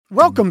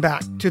Welcome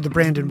back to The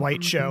Brandon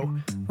White Show,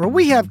 where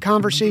we have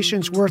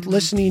conversations worth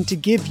listening to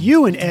give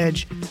you an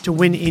edge to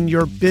win in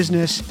your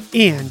business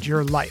and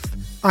your life.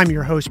 I'm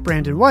your host,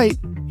 Brandon White.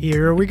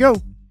 Here we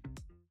go.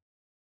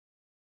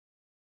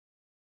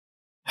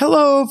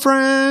 Hello,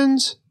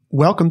 friends.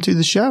 Welcome to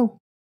the show.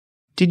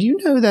 Did you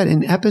know that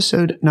in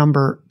episode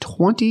number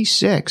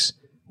 26,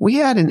 we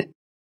had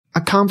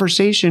a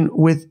conversation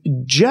with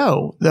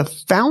Joe, the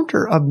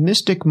founder of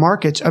Mystic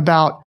Markets,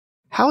 about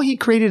how he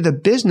created a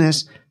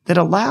business that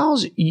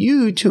allows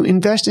you to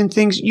invest in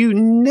things you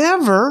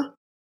never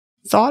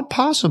thought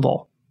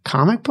possible.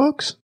 Comic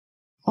books,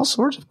 all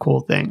sorts of cool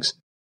things.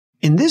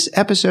 In this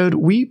episode,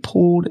 we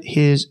pulled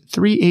his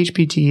 3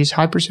 HPTs,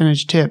 high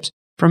percentage tips,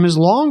 from his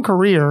long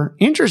career,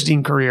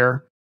 interesting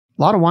career,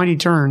 a lot of windy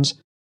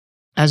turns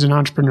as an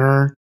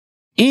entrepreneur.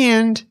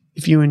 And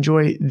if you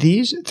enjoy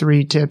these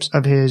 3 tips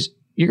of his,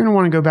 you're going to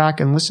want to go back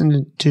and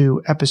listen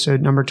to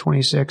episode number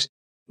 26,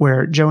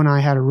 where Joe and I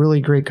had a really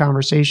great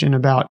conversation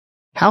about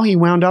how he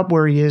wound up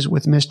where he is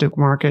with Mystic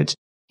Markets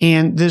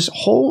and this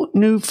whole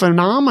new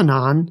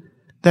phenomenon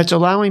that's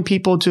allowing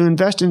people to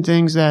invest in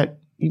things that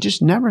you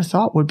just never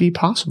thought would be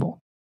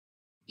possible.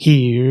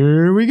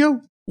 Here we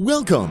go.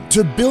 Welcome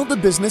to Build a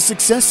Business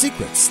Success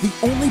Secrets, the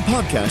only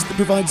podcast that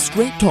provides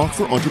straight talk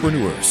for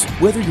entrepreneurs.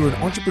 Whether you're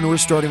an entrepreneur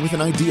starting with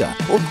an idea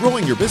or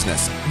growing your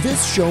business,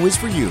 this show is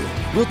for you.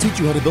 We'll teach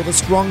you how to build a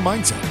strong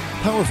mindset,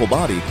 powerful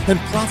body, and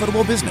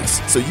profitable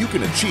business so you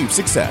can achieve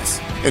success.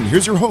 And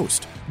here's your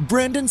host,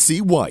 Brandon C.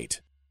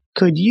 White.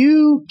 Could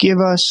you give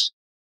us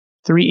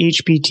 3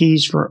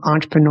 HPTs for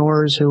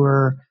entrepreneurs who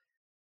are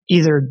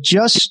either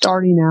just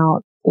starting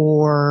out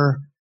or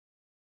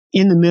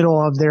in the middle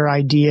of their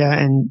idea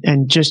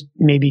and just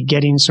maybe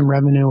getting some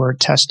revenue or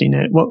testing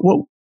it?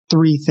 What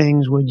 3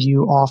 things would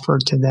you offer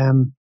to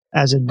them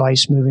as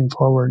advice moving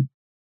forward?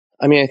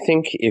 I mean, I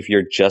think if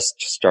you're just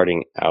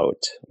starting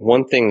out,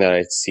 one thing that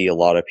I see a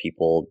lot of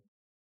people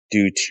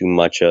do too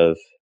much of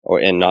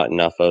and not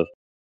enough of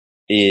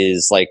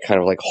is like kind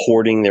of like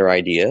hoarding their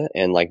idea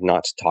and like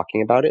not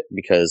talking about it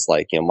because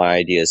like, you know, my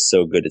idea is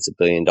so good. It's $1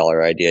 billion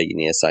idea. You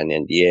need to sign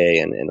an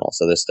NDA and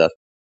also this stuff.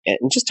 And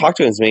just talk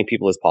to as many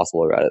people as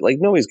possible about it. Like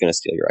nobody's going to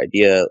steal your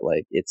idea.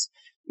 Like it's,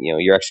 you know,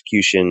 your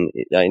execution.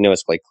 I know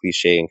it's like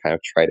cliche and kind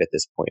of trite at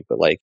this point, but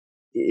like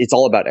it's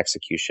all about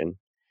execution.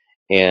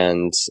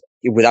 And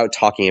without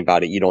talking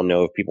about it, you don't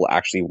know if people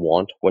actually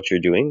want what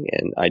you're doing,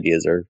 and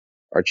ideas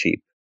are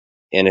cheap.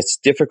 And it's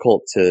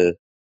difficult to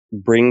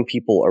bring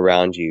people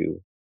around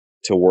you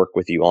to work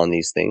with you on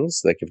these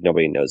things, like if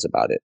nobody knows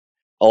about it.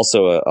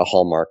 Also a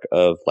hallmark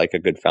of like a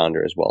good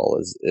founder as well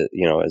as,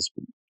 you know, as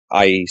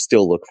I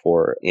still look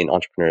for in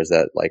entrepreneurs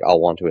that like I'll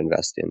want to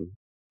invest in,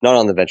 not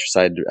on the venture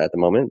side at the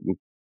moment,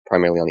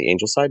 primarily on the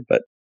angel side,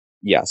 but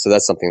yeah, so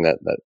that's something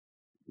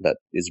that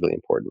is really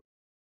important.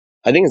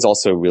 I think it's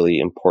also really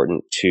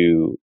important to,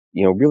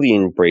 you know, really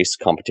embrace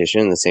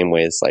competition in the same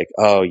way as like,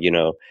 oh, you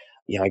know,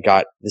 yeah, I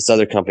got this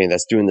other company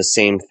that's doing the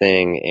same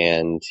thing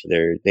and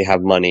they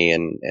have money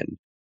and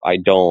I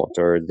don't,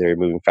 or they're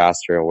moving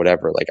faster or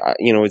whatever. Like,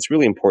 you know, it's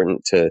really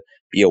important to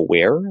be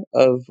aware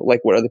of like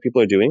what other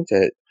people are doing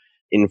to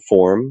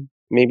inform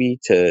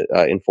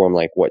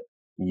like what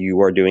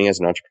you are doing as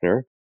an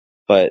entrepreneur.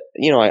 But,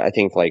 you know, I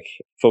think like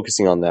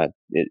focusing on that,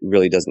 it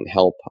really doesn't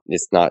help.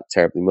 It's not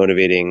terribly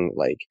motivating.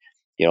 Like,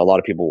 you know, a lot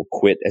of people will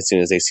quit as soon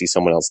as they see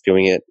someone else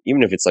doing it,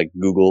 even if it's like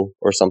Google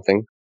or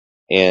something.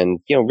 And,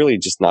 you know, really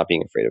just not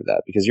being afraid of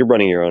that because you're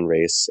running your own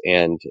race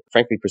and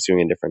frankly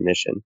pursuing a different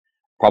mission.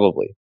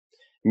 Probably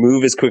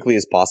move as quickly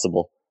as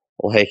possible.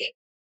 Like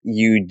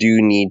you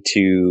do need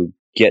to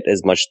get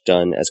as much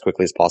done as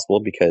quickly as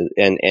possible because,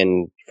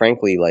 and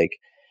frankly, like,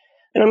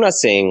 and I'm not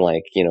saying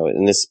like, you know,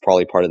 and this is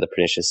probably part of the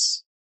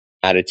pernicious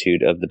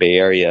attitude of the Bay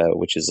Area,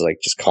 which is like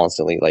just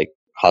constantly like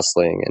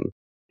hustling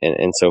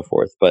and so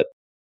forth. But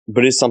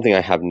it's something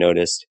I have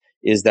noticed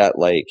is that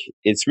like,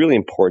 it's really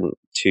important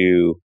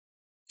to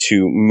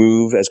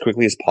move as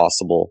quickly as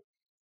possible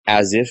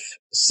as if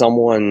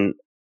someone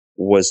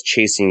was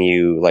chasing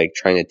you, like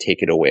trying to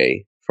take it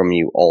away from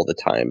you all the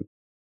time.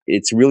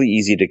 It's really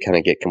easy to kind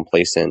of get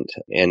complacent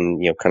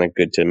and, you know, kind of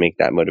good to make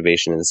that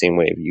motivation in the same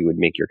way you would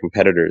make your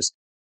competitors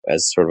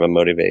as sort of a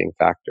motivating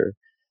factor.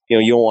 You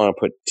know, you don't want to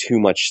put too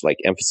much like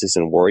emphasis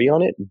and worry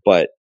on it,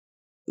 but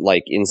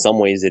like in some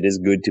ways it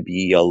is good to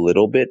be a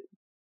little bit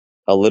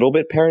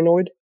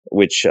paranoid,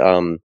 which, I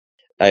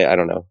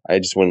don't know. I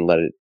just wouldn't let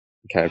it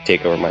kind of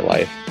take over my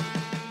life.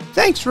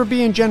 Thanks for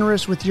being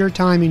generous with your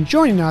time and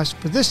joining us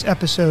for this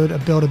episode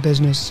of Build a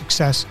Business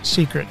Success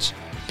Secrets.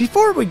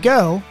 Before we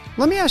go,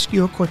 let me ask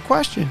you a quick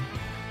question.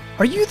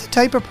 Are you the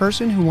type of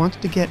person who wants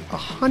to get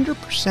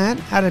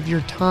 100% out of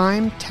your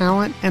time,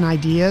 talent, and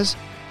ideas?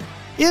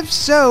 If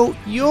so,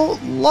 you'll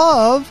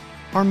love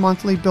our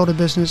monthly Build a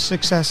Business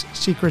Success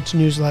Secrets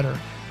newsletter.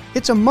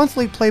 It's a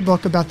monthly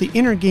playbook about the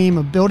inner game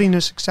of building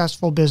a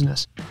successful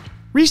business.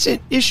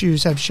 Recent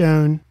issues have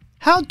shown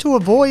how to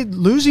avoid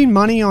losing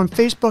money on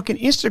Facebook and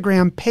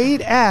Instagram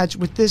paid ads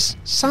with this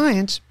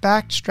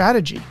science-backed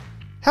strategy.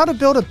 how to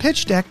build a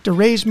pitch deck to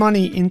raise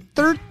money in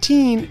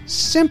 13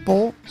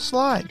 simple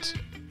slides.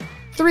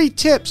 3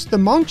 tips the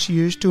monks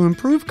use to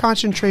improve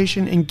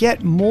concentration and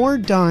get more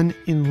done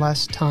in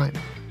less time.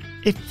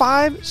 A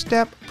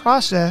 5-step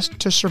process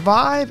to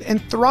survive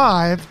and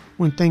thrive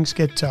when things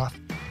get tough.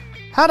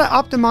 How to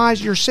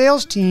optimize your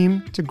sales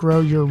team to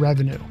grow your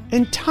revenue.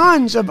 And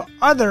tons of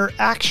other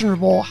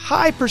actionable,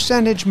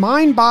 high-percentage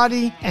mind,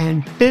 body,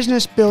 and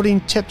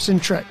business-building tips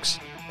and tricks.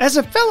 As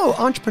a fellow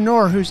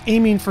entrepreneur who's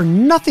aiming for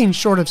nothing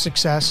short of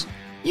success,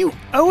 you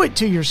owe it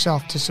to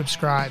yourself to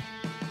subscribe.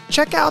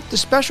 Check out the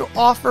special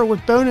offer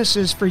with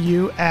bonuses for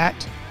you at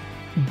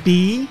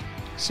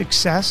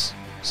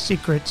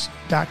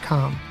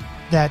BSuccessSecrets.com.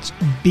 That's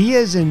B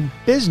as in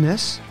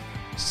business,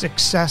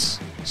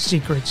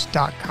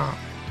 SuccessSecrets.com.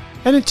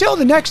 And until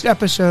the next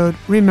episode,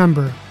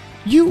 remember,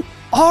 you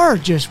are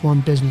just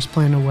one business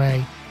plan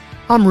away.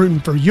 I'm rooting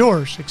for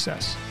your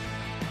success.